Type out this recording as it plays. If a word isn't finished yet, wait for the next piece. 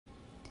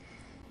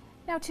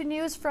Now to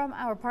news from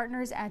our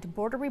partners at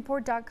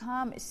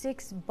borderreport.com.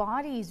 6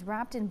 bodies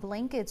wrapped in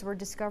blankets were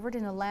discovered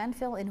in a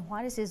landfill in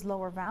Juarez's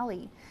Lower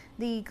Valley.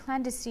 The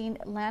clandestine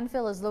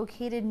landfill is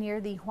located near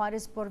the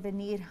Juarez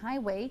Porvenir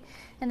Highway,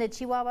 and the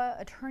Chihuahua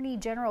Attorney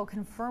General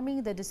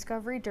confirming the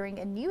discovery during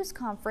a news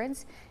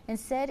conference and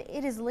said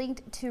it is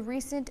linked to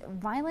recent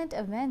violent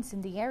events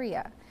in the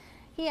area.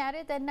 He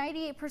added that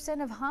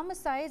 98% of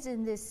homicides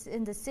in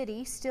the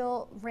city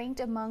still ranked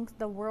among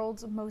the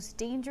world's most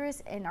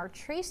dangerous and are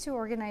traced to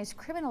organized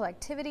criminal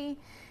activity.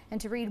 And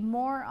to read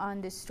more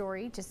on this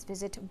story, just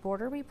visit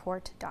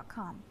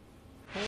borderreport.com.